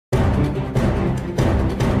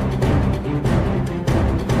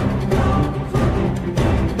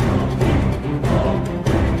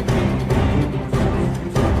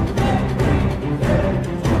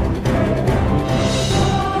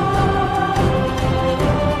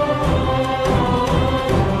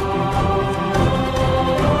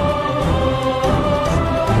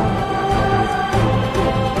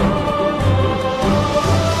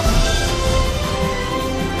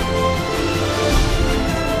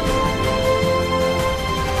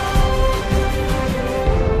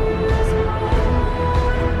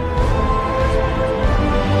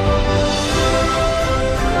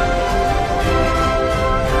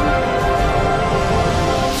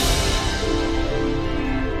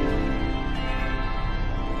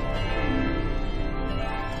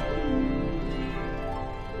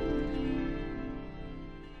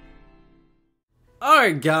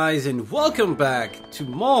Alright guys, and welcome back to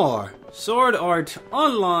more Sword Art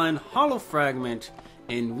Online Hollow Fragment.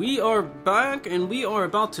 And we are back, and we are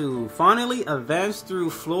about to finally advance through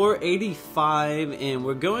floor 85. And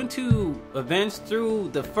we're going to advance through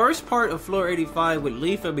the first part of floor 85 with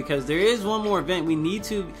Leafa, because there is one more event we need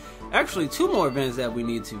to... Actually, two more events that we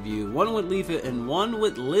need to view. One with Leafa and one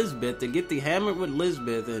with Lisbeth to get the hammer with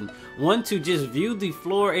Lisbeth. And one to just view the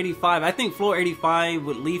floor 85. I think floor 85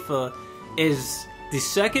 with Leafa is the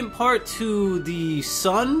second part to the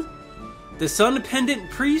sun pendant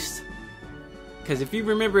priest. Because if you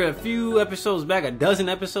remember a few episodes back, a dozen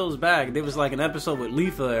episodes back, there was like an episode with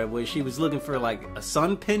Leafa where she was looking for like a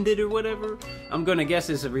sun pendant or whatever. I'm gonna guess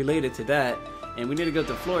it's related to that. And we need to go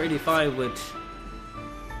to floor 85 with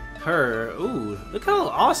her. Ooh, look how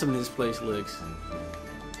awesome this place looks.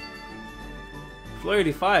 Floor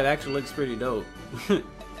 85 actually looks pretty dope.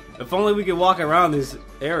 If only we could walk around this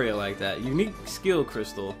area like that. Unique skill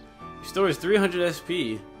crystal. Restores 300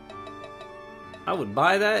 SP. I would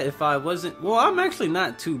buy that if I wasn't... Well, I'm actually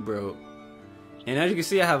not too broke. And as you can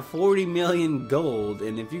see, I have 40 million gold.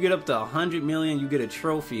 And if you get up to 100 million, you get a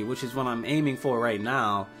trophy, which is what I'm aiming for right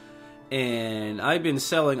now. And I've been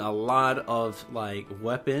selling a lot of, like,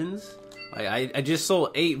 weapons. Like, I just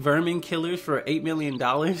sold 8 vermin killers for $8 million.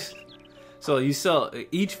 So you sell,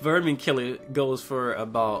 each vermin killer goes for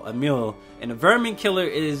about $1 mil. And a vermin killer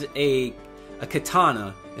is a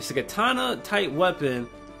katana. It's a katana type weapon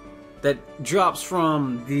that drops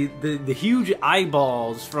from the huge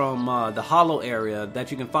eyeballs from the hollow area that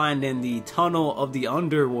you can find in the tunnel of the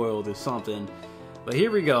underworld or something. But here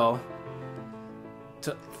we go.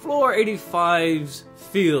 To floor 85's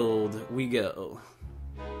field we go.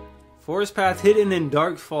 Forest path hidden in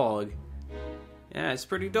dark fog. Yeah, it's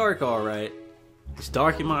pretty dark, alright. It's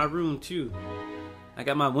dark in my room, too. I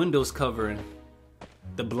got my windows covering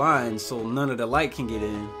the blinds so none of the light can get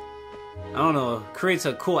in. I don't know, creates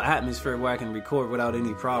a cool atmosphere where I can record without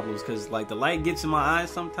any problems, because, like, the light gets in my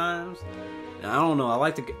eyes sometimes. And I don't know, I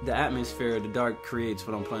like the atmosphere the dark creates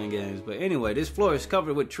when I'm playing games. But anyway, this floor is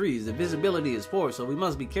covered with trees. The visibility is poor, so we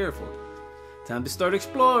must be careful. Time to start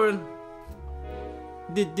exploring.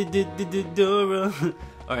 Dora.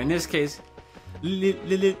 Or in this case...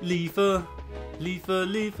 Leafa.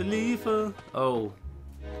 Oh.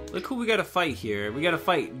 Look who we gotta fight here. We gotta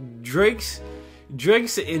fight Drakes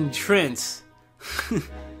and Trents.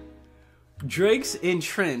 Drakes and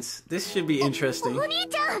Trents. This should be interesting.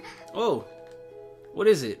 Oh. What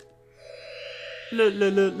is it?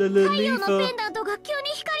 Leafa.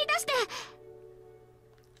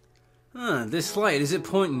 Huh, this light, is it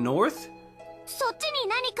pointing north?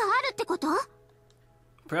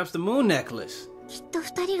 Perhaps the moon necklace.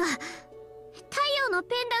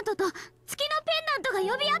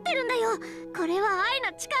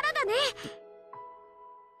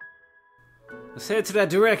 Let's head to that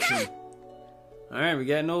direction. Alright, we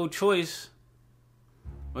got no choice.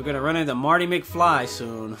 We're gonna run into Marty McFly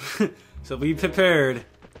soon. So be prepared.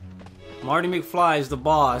 Marty McFly is the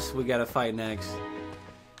boss we gotta fight next.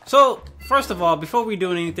 So, first of all, before we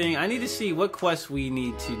do anything, I need to see what quests we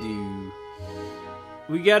need to do.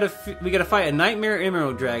 We gotta fight a Nightmare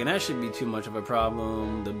Emerald Dragon. That shouldn't be too much of a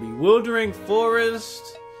problem. The Bewildering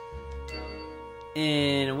Forest.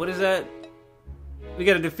 And what is that? We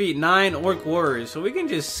gotta defeat 9 Orc Warriors. So we can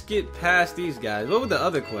just skip past these guys. What were the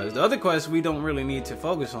other quests? The other quests we don't really need to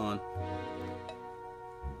focus on.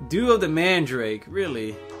 Dew of the Mandrake.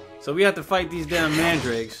 Really? So we have to fight these damn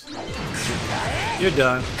mandrakes. You're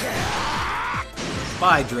done.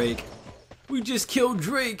 Bye, Drake. We just killed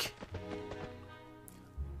Drake.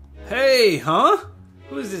 Hey, huh?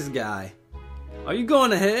 Who is this guy? Are you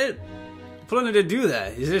going ahead? Planning to do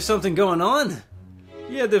that. Is there something going on?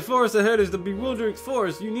 Yeah, the forest ahead is the Bewildering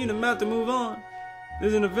Forest. You need a map to move on.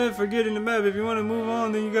 There's an event for getting the map. If you want to move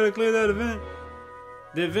on, then you gotta clear that event.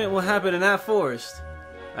 The event will happen in that forest.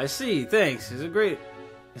 I see, thanks. It's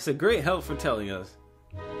a great help for telling us.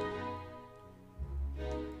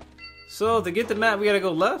 So, to get the map, we gotta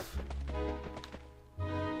go left?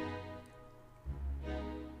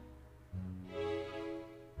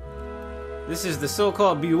 This is the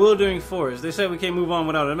so-called Bewildering Forest. They said we can't move on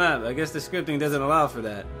without a map. I guess the scripting doesn't allow for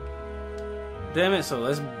that. Damn it, so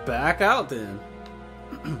let's back out then.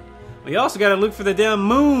 We also gotta look for the damn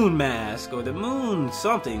moon mask, or the moon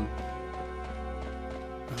something.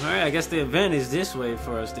 Alright, I guess the event is this way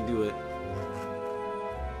for us to do it.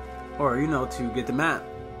 Or, you know, to get the map.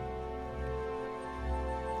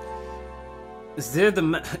 Is there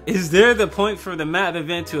the point for the map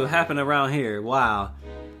event to happen around here? Wow.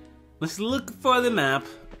 Let's look for the map.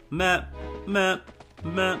 Map.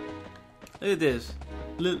 Look at this.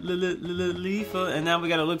 Leafa, and now we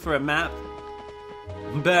gotta look for a map.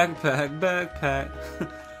 Backpack.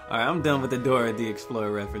 Alright, I'm done with the Dora the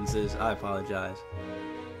Explorer references. I apologize.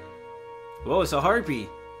 Whoa, it's a harpy.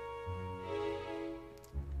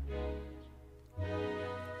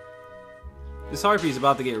 This harpy's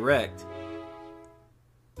about to get wrecked.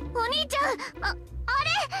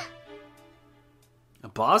 A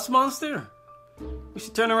boss monster? We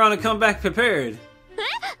should turn around and come back prepared.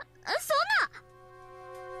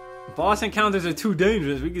 Boss encounters are too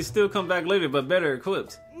dangerous. We can still come back later, but better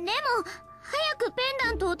equipped.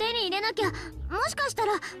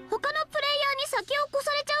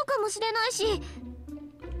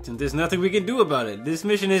 And there's nothing we can do about it. This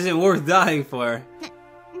mission isn't worth dying for.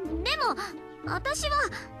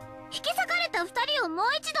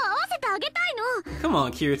 Come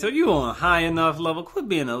on, Kirito, you on a high enough level. Quit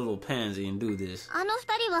being a little pansy and do this.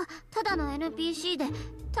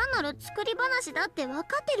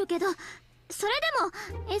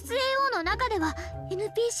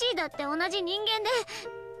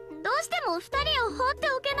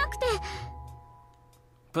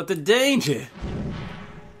 But the danger!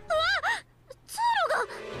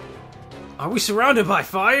 Are we surrounded by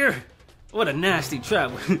fire? What a nasty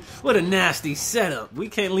trap. What a nasty setup. We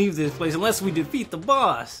can't leave this place unless we defeat the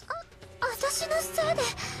boss.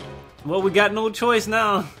 Well, we got no choice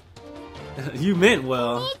now. You meant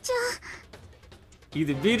well.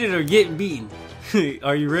 Either beat it or get beaten.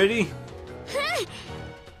 Are you ready?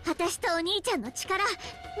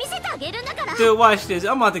 Dude, watch this.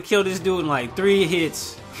 I'm about to kill this dude in like 3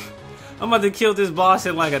 hits. I'm about to kill this boss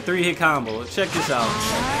in like a 3-hit combo. Check this out.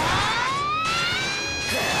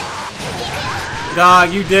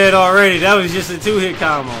 Dog, you dead already. That was just a 2-hit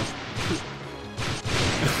combo.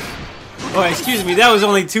 Oh, excuse me. That was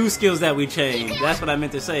only 2 skills that we chained. That's what I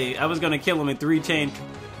meant to say. I was gonna kill him in 3 chain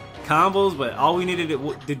combos, but all we needed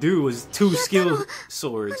to do was 2 skill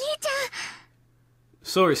swords.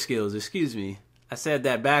 Sword skills, excuse me. I said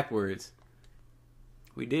that backwards.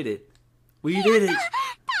 We did it. We did it.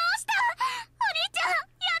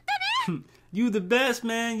 You the best,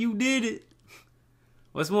 man. You did it.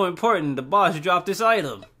 What's more important, the boss dropped this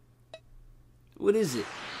item. What is it?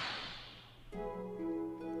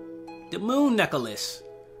 The moon necklace.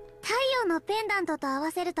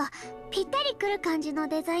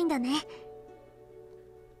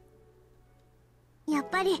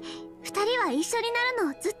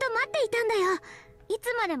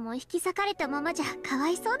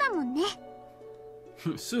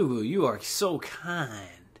 Sugu, you are so kind.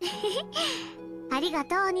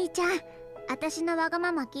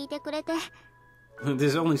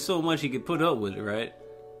 There's only so much he could put up with, right?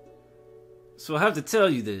 So I have to tell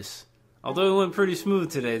you this. Although it went pretty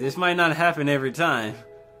smooth today, this might not happen every time.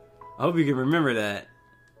 I hope you can remember that.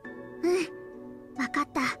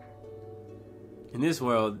 In this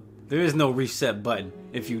world, there is no reset button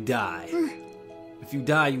if you die. If you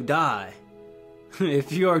die, you die.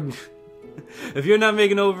 If you're not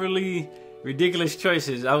making overly ridiculous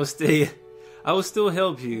choices, I will still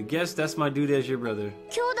help you. Guess that's my duty as your brother.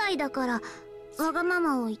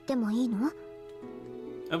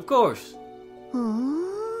 Of course.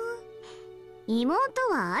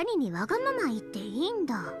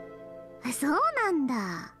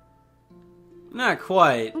 Not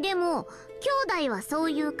quite.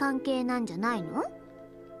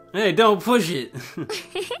 Hey, don't push it.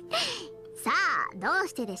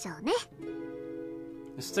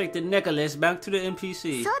 Let's take the necklace back to the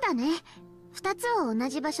NPC.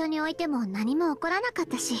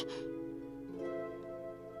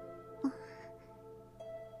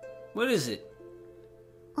 What is it?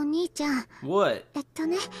 What?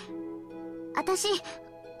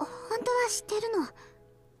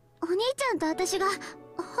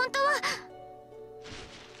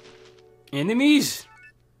 Enemies?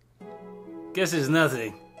 Guess it's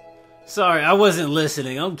nothing. Sorry, I wasn't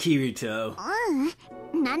listening. I'm Kirito.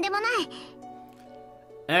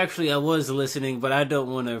 Actually, I was listening, but I don't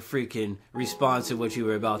want to freaking respond to what you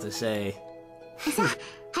were about to say.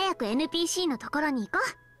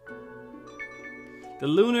 The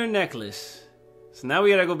lunar necklace. So now we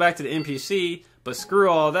gotta go back to the NPC, but screw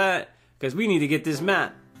all that, because we need to get this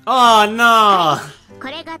map. Oh no!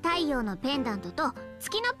 I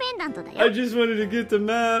just wanted to get the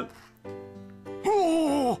map.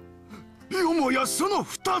 Oh, よもやその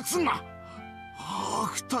2つが。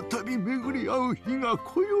再び巡り合う日が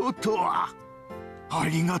来ようとは。あ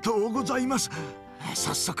りがとうございます。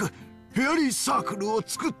早速フェアリーサークルを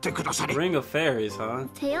作ってくだされ。Ring of Fairies, huh?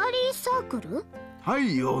 フェアリーサークル？太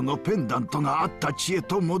陽のペンダントがあった地へ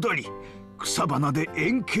と戻り、草花で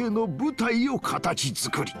円形の舞台を形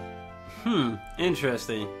作り。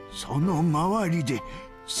Interesting. その周りで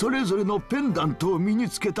それぞれのペンダントを身に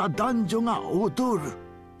つけた男女が踊る。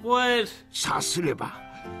 What? さすれば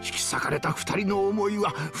引き裂かれた二人の思い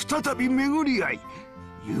は再び巡り合い、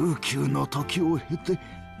悠久の時を経て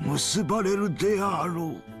結ばれるであ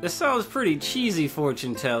ろう。 That sounds pretty cheesy,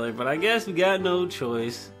 fortune teller, but I guess we got no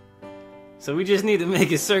choice. So we just need to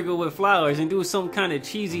make a circle with flowers and do some kind of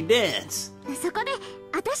cheesy dance. そこで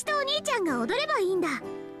私とお兄ちゃんが踊ればいいんだ。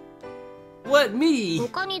 What, me?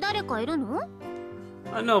 他に誰かいるの？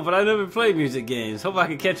 I know, but I never played music games. Hope I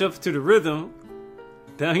can catch up to the rhythm.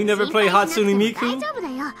 Damn, he never played Hatsune 大 Miku? 丈夫だ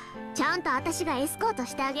よ。ちゃんと私がエスコート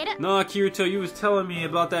してあげる。 No, Kirito, you was telling me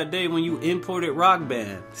about that day when you imported Rock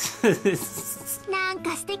Band. なん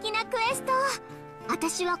か素敵なクエスト。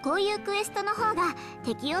私はこういうクエストの方が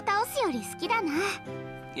敵を倒すより好きだな。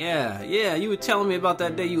 Yeah, you were telling me about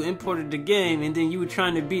that day you imported the game and then you were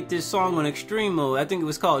trying to beat this song on extreme mode. I think it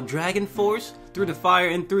was called Dragon Force, Through the Fire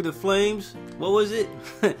and Through the Flames. What was it?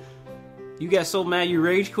 You got so mad you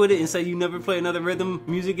rage quit it and said you never play another rhythm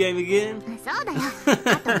music game again? そうだよ。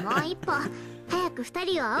あともう一歩。早く二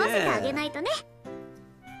人を合わせてあげないとね。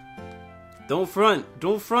Don't front,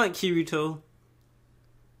 Kirito.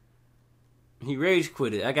 He rage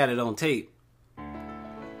quit it. I got it on tape.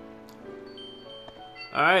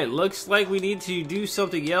 Alright, looks like we need to do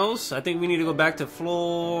something else. I think we need to go back to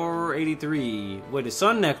floor 83, where the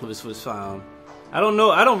sun necklace was found. I don't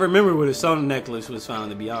know, I don't remember where the sun necklace was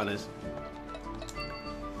found, to be honest.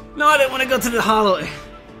 No, I didn't want to go to the hollow.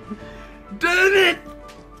 Damn it!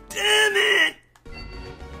 Damn it!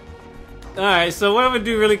 Alright, so what I'm gonna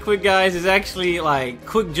do really quick, guys, is actually, like,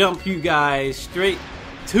 quick jump you guys straight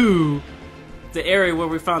to the area where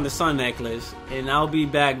we found the sun necklace, and I'll be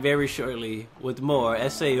back very shortly with more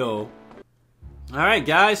SAO. Alright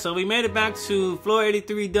guys, so we made it back to floor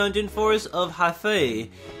 83 dungeon forest of Hafe,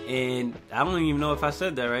 and I don't even know if I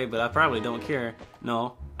said that right, but I probably don't care.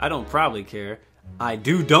 No, I don't probably care. I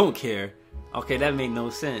don't care. Okay, that made no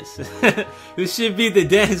sense. This should be the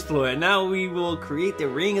dance floor, and now we will create the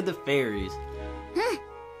Ring of the Fairies.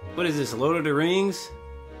 What is this, Lord of the Rings?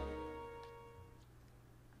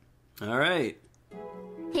 Alright.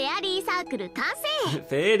 フェアリーサークル完成。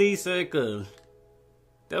 Fairy circle.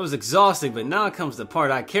 That was exhausting, but now comes the part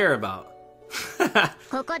I care about.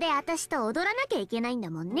 ここで私と踊らなきゃいけないんだ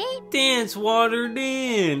もんね。 Dance, water,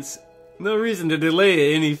 dance. No reason to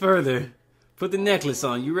delay it any further. Put the necklace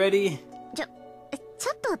on. You ready? ち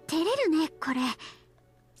ょっと照れるね、これ。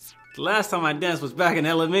 The last time I danced was back in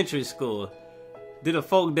elementary school. Did a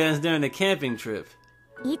folk dance during the camping trip.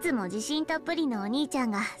 いつも自信たっぷりのお兄ちゃ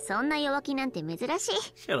んがそんな弱気なんて珍しい。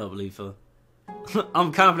 Shut up, Leafa.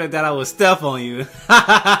 I'm confident that I will step on you.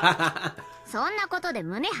 そんなことで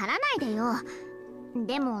胸張らないでよ。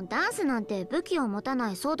でもダンスなんて武器を持た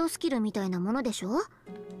ないソードスキルみたいなものでしょ？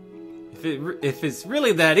 If it's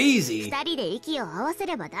really that easy. 二人で息を合わせ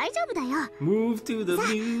れば大丈夫だよ。 Move to the さ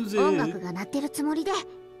あ、 music. 音楽が鳴ってるつもりで。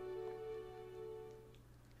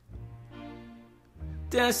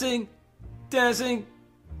 Dancing, dancing,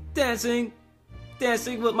 dancing,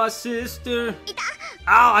 dancing with my sister.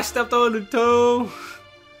 Ow, I stepped on the toe.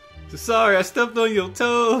 So sorry, I stepped on your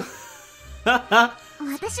toe.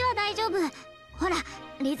 私は大丈夫。ほら、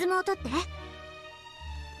リズムをとって。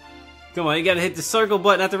 Come on, you gotta hit the circle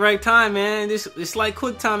button at the right time, man. It's like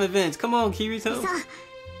quick time events. Come on, Kirito. さあ、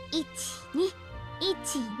1、2、1、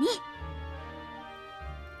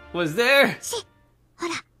2、Was there? 4、ほ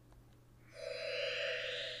ら。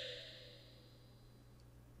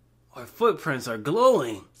 Our footprints are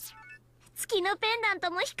glowing. 月のペンダン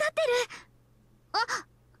トも光ってる。あ、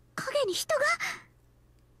影に人が。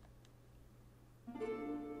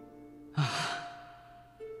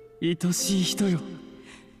愛しい人よ。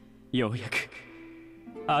ようやく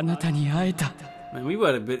あなたに会えた。 Man, we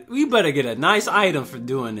better get a nice item for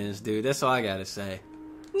doing this, dude. That's all I gotta say.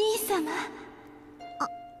 兄様。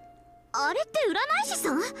あれって占い師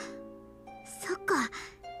さん？そっか。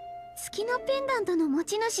月のペンダントの持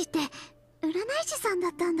ち主って占い師さんだ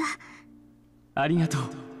ったんだ。ありがとう。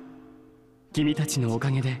君たちのお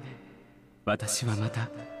かげで私はまた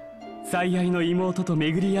最愛の妹と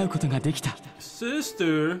巡り合うことができた。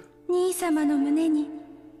 Sister? 兄様の胸に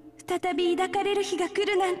再び抱かれる日が来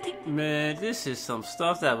るなんて。 Man, this is some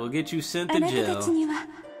stuff that will get you sent あ to なたたち jail. には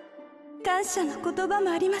感謝の言葉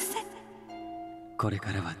もありません。これ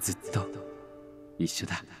からはずっと一緒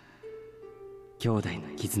だ。兄弟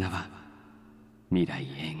の絆は未来永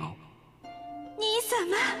劫。兄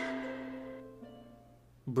様。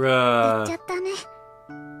 Bruh. ちゃったね。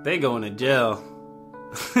 They going to jail.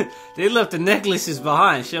 They left the necklaces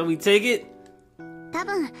behind. Shall we take it? 多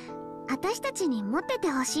分私たちに持ってて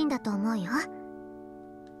ほしいんだと思うよ。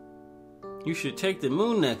You should take the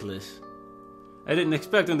moon necklace. I didn't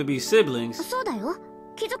expect them to be siblings. そうだよ。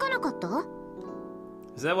気づかなかった？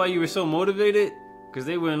 Is that why you were so motivated? Because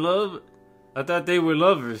they were in love? I thought they were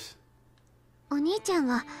lovers. お兄ちゃん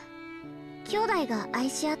は兄弟が愛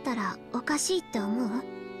し合ったらおかしいって思う？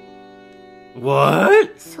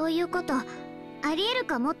 What? そういうことありえる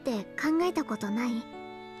かもって考えたことない？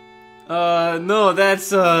 No, that's,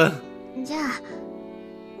 じゃ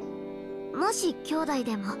あ、もし兄弟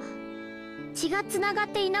でも血がつながっ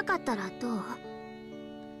ていなかったらどう？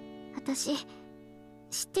私、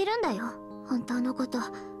知ってるんだよ、本当のこと。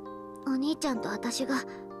お兄ちゃんと私が、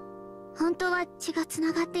本当は血がつ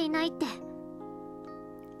ながっていないって。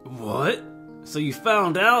What? So you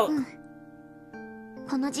found out?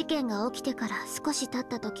 この事件が起きてから少し経っ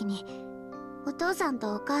た時に、お父さん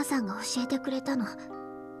とお母さんが教えてくれたの。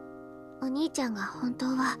お兄ちゃんが本当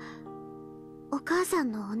はお母さ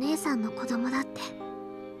んのお姉さんの子供だって。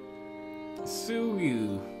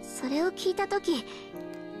Sugu. それを聞いた時、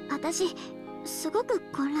私すごく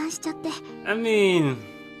混乱しちゃって。I mean,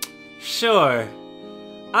 sure.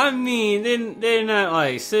 I mean, they're not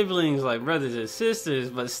like siblings, like brothers and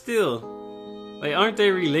sisters, but still, like, aren't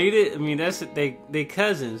they related? I mean, they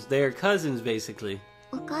cousins. They are cousins, basically.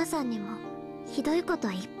 お母さんにもひどいこ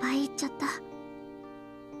といっぱい言っちゃった。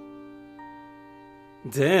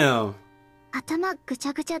Damn. 頭ぐち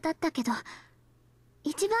ゃぐちゃだったけど、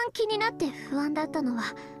一番気になって不安だったのは、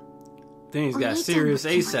 Things got serious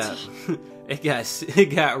ASAP. It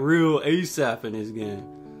got real ASAP in this game.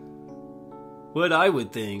 What I would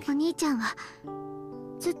think. お兄ちゃんは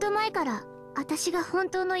ずっと前から私が本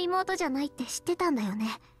当の妹じゃないって知ってたんだよね。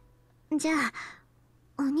じゃあ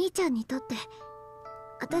お兄ちゃんにとって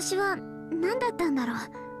私は何だったんだろう。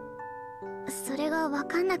それが分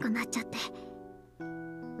かんなくなっちゃって、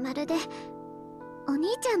まるでお兄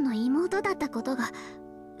ちゃんの妹だったことが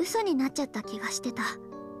嘘になっちゃった気がしてた。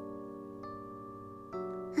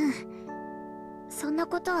そんな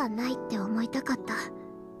ことはないって思いたかった。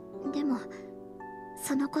でも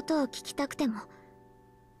そのことを聞きたくても、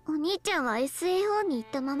お兄ちゃんは SAO に行っ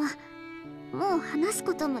たままもう話す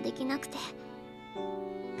こともできなくて、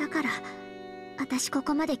だから私こ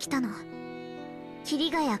こまで来たの。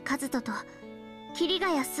桐ヶ谷和人と桐ヶ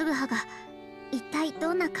谷嗣葉が一体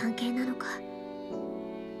どんな関係なのか。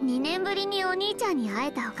2年ぶりにお兄ちゃんに会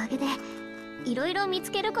えたおかげでいろいろ見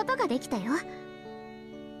つけることができたよ。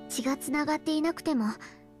血がつながっていなくても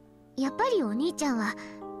やっぱりお兄ちゃんは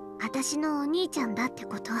私のお兄ちゃんだって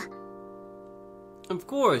こと。 Of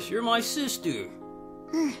course, you're my sister.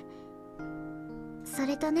 そ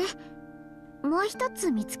れとね、もう一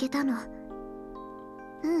つ見つけたの。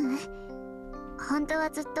本当は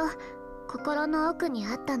ずっと心の奥に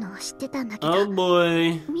あったのを知ってたんだけど、 Oh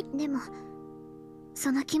boy. でも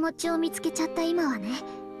その気持ちを見つけちゃった今はね、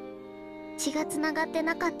血がつながって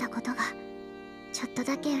なかったことがちょっと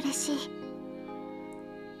だけ嬉しい。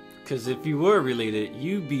 Because if you were related,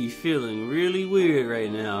 you'd be feeling really weird right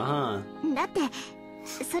now, huh? だって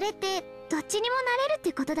それってどっちにもなれるっ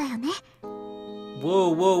てことだよね。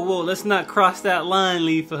 Whoa, whoa, whoa, let's not cross that line,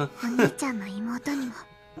 Leafa. お兄ちゃんの妹にも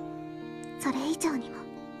それ以上にも。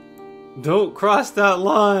 Don't cross that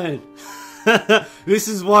line. This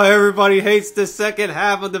is why everybody hates the second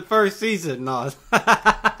half of the first season. Nah.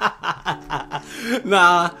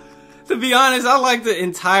 Nah. To be honest, I like the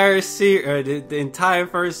entire the entire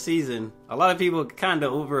first season. A lot of people kind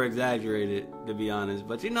of over-exaggerate it, to be honest.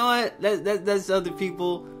 But you know what? That's other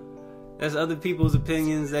people. That's other people's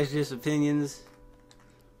opinions. That's just opinions.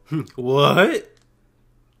 What?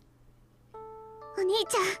 お兄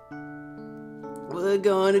ちゃん。 We're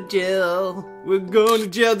going to jail. We're going to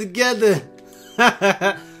jail together.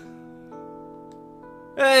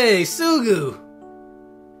 Hey, Sugu.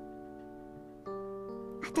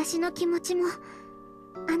 私の気持ちも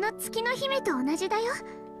あの月の姫と同じだよ。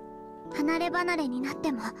離れ離れになっ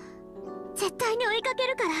ても絶対に追いかけ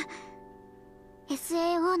るから。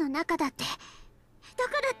 SAO の中だってど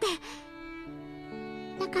こだって。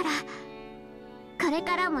だからこれ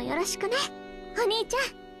からもよろしくね、お兄ちゃん。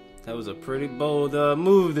 That was a pretty bold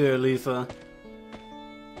move there, Leafa.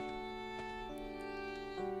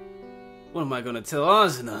 What am I gonna tell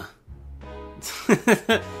Azuna?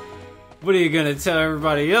 What are you gonna tell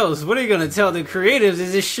everybody else? What are you gonna tell the creatives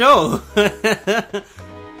of this show?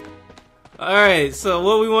 Alright, so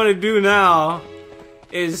what we want to do now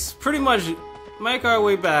is pretty much make our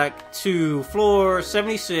way back to floor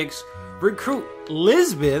 76, recruit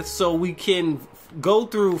Lisbeth so we can go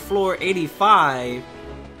through floor 85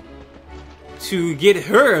 to get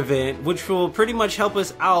her event, which will pretty much help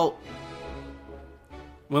us out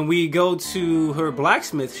when we go to her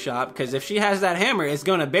blacksmith shop, because if she has that hammer, it's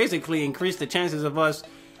gonna basically increase the chances of us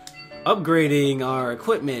upgrading our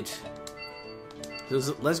equipment.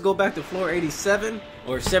 So let's go back to floor 87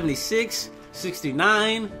 or 76,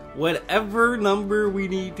 69, whatever number we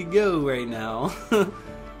need to go right now.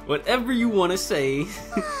 Whatever you want to say.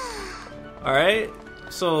 Alright,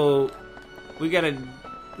 so we gotta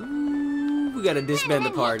disband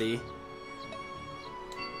the party.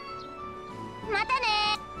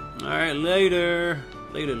 Alright, later,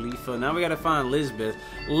 Leafa. Now we gotta find Lisbeth.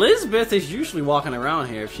 Lisbeth is usually walking around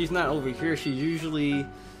here. If she's not over here, she's usually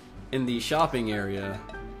in the shopping area.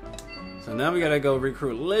 So now we gotta go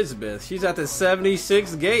recruit Lisbeth. She's at the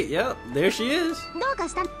 76th gate. Yep, there she is.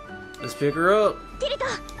 Let's pick her up.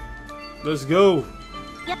 Let's go.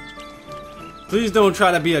 Please don't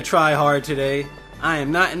try to be a try-hard today. I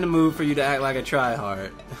am not in the mood for you to act like a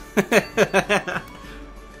try-hard.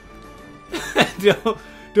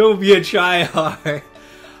 Don't be a try-hard.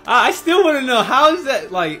 I still want to know, how is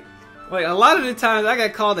that, like a lot of the times I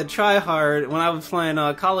got called a try-hard when I was playing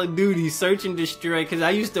Call of Duty Search and Destroy, because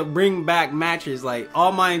I used to bring back matches, like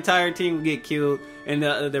all my entire team would get killed and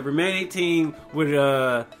the remaining team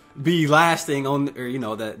would be lasting on, or you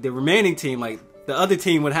know, the remaining team, like the other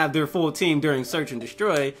team would have their full team during Search and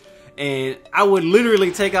Destroy, and I would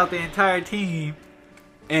literally take out the entire team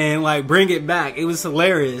and like bring it back. It was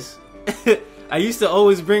hilarious. I used to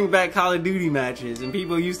always bring back Call of Duty matches, and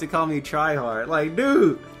people used to call me tryhard. Like,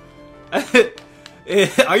 dude,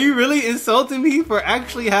 are you really insulting me for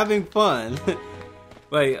actually having fun?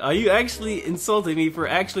 Like, are you actually insulting me for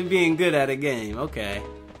actually being good at a game? Okay.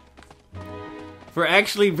 For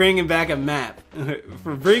actually bringing back a map.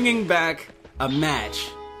 For bringing back a match.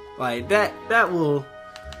 Like, that will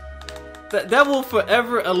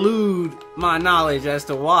forever elude my knowledge as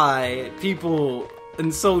to why people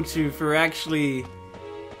insult you for actually,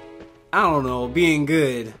 I don't know, being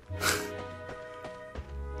good.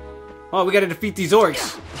 Oh, we gotta defeat these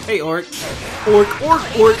orcs. Hey, orc. Orc.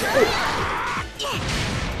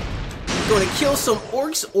 Gonna kill some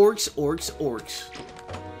orcs.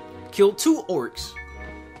 Kill 2 orcs.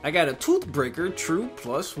 I got a toothbreaker, true,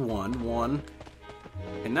 plus 1.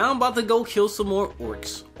 And now I'm about to go kill some more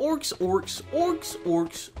orcs. Orcs.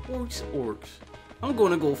 I'm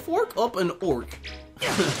gonna go fork up an orc.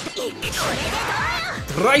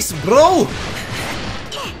 Thrice, bro!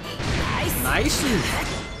 Nice.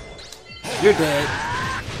 You're dead.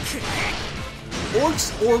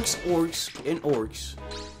 Orcs, and orcs.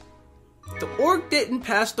 The orc didn't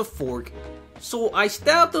pass the fork, so I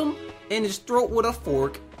stabbed him in his throat with a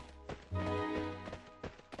fork.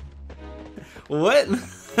 What?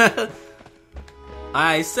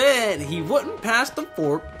 I said he wouldn't pass the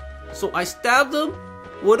fork, so I stabbed him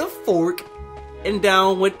with a fork and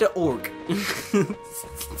down with the orc.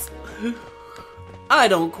 I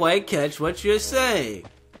don't quite catch what you're saying.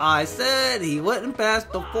 I said he wouldn't pass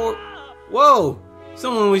the fork. Whoa!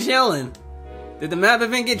 Someone was yelling. Did the map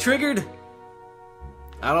event get triggered?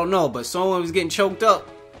 I don't know, but someone was getting choked up.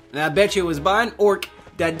 And I bet you it was by an orc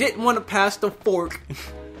that didn't want to pass the fork.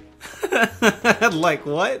 Like,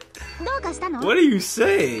 what? What are you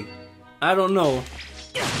saying? I don't know.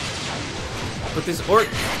 But this orc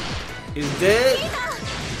is dead.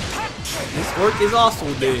 This orc is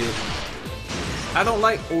also dead. I don't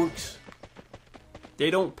like orcs.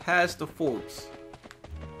 They don't pass the forks.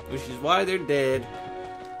 Which is why they're dead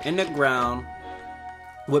in the ground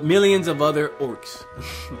with millions of other orcs.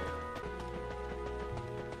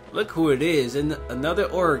 Look who it is, and another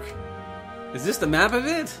orc. Is this the map of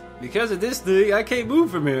it? Because of this thing, I can't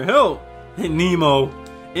move from here. Help! Nemo.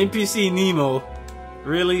 NPC Nemo.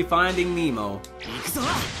 Really? Finding Nemo.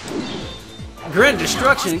 Grand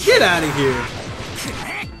Destruction, get out of here!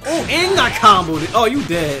 Oh, and I comboed it. Oh, you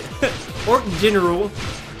dead. Orc General.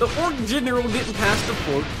 The Orc General didn't pass the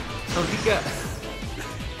fork, so he got...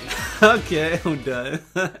 Okay, I'm done.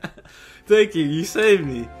 Thank you, you saved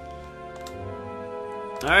me.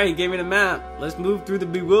 Alright, he gave me the map. Let's move through the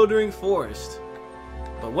bewildering forest.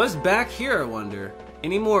 But what's back here, I wonder?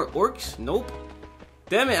 Any more orcs? Nope.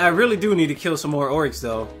 Damn it, I really do need to kill some more orcs,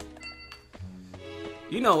 though.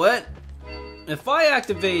 You know what? If I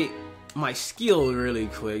activate my skill really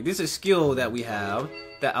quick, this is a skill that we have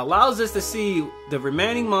that allows us to see the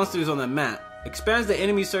remaining monsters on the map. Expands the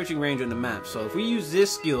enemy searching range on the map. So if we use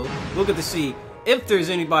this skill, we'll get to see if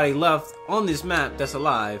there's anybody left on this map that's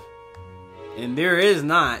alive. And there is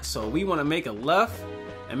not, so we want to make a left,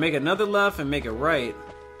 and make another left, and make a right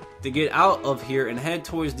to get out of here and head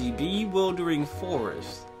towards the bewildering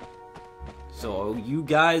forest. So you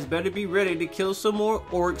guys better be ready to kill some more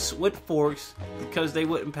orcs with forks, because they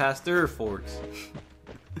wouldn't pass their forks.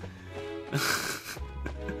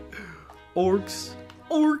 Orcs.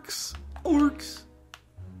 Orcs. Orcs.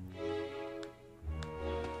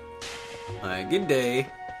 Alright, good day.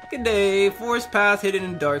 Good day. Forest path hidden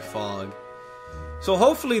in dark fog. So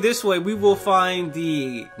hopefully this way we will find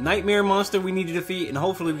the nightmare monster we need to defeat, and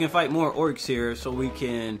hopefully we can fight more orcs here so we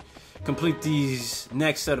can complete these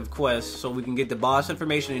next set of quests so we can get the boss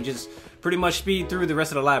information and just pretty much speed through the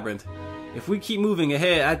rest of the labyrinth. If we keep moving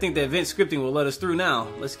ahead, I think the event scripting will let us through now.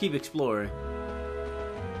 Let's keep exploring.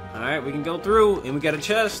 Alright, we can go through, and we got a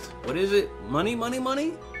chest. What is it? Money, money,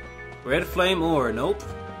 money? Red flame ore. Nope.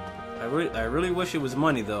 I really wish it was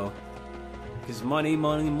money, though. Because money,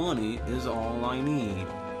 money, money is all I need.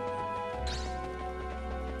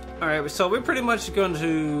 Alright, so we're pretty much going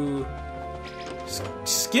to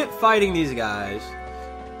skip fighting these guys.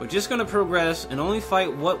 We're just going to progress and only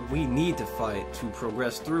fight what we need to fight to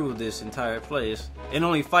progress through this entire place. And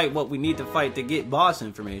only fight what we need to fight to get boss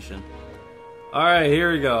information. Alright,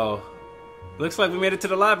 here we go. Looks like we made it to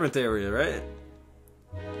the labyrinth area, right?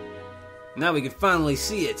 Now we can finally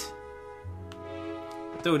see it.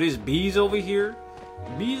 So there's bees over here.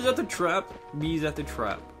 Bees at the trap. Bees at the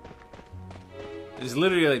trap. There's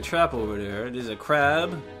literally a trap over there. There's a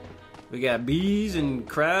crab. We got bees and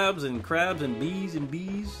crabs and crabs and bees and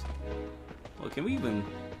bees. Well, can we even...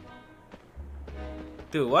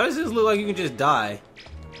 Dude, why does this look like you can just die?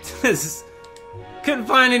 Couldn't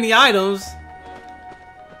find any items.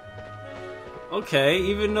 Okay,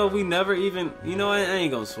 even though we never even... You know, I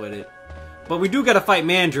ain't gonna sweat it. But we do gotta fight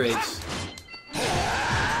mandrakes.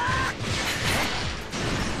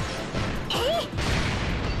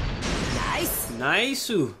 Nice.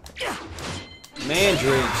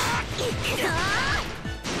 Mandrakes.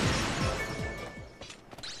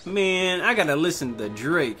 Man, I gotta listen to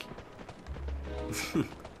Drake.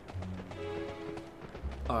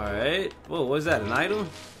 Alright. Whoa, what's that? An item?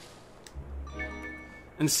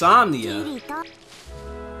 Insomnia.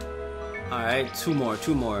 Alright, two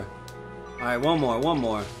more. Alright, one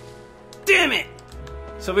more. Damn it!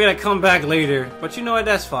 So we gotta come back later. But you know what?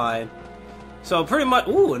 That's fine. So pretty much...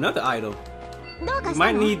 Ooh, another item.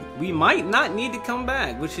 We might not need to come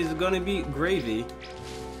back, which is gonna be gravy.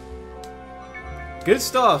 Good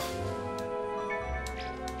stuff.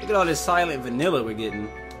 Look at all this silent vanilla we're getting.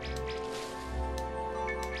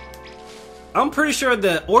 I'm pretty sure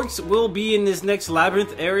the orcs will be in this next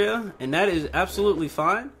labyrinth area, and that is absolutely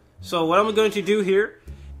fine. So what I'm going to do here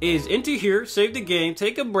is enter here, save the game,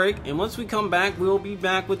 take a break, and once we come back, we'll be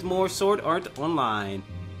back with more Sword Art Online.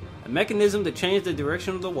 A mechanism to change the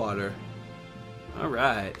direction of the water.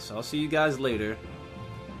 Alright, so I'll see you guys later.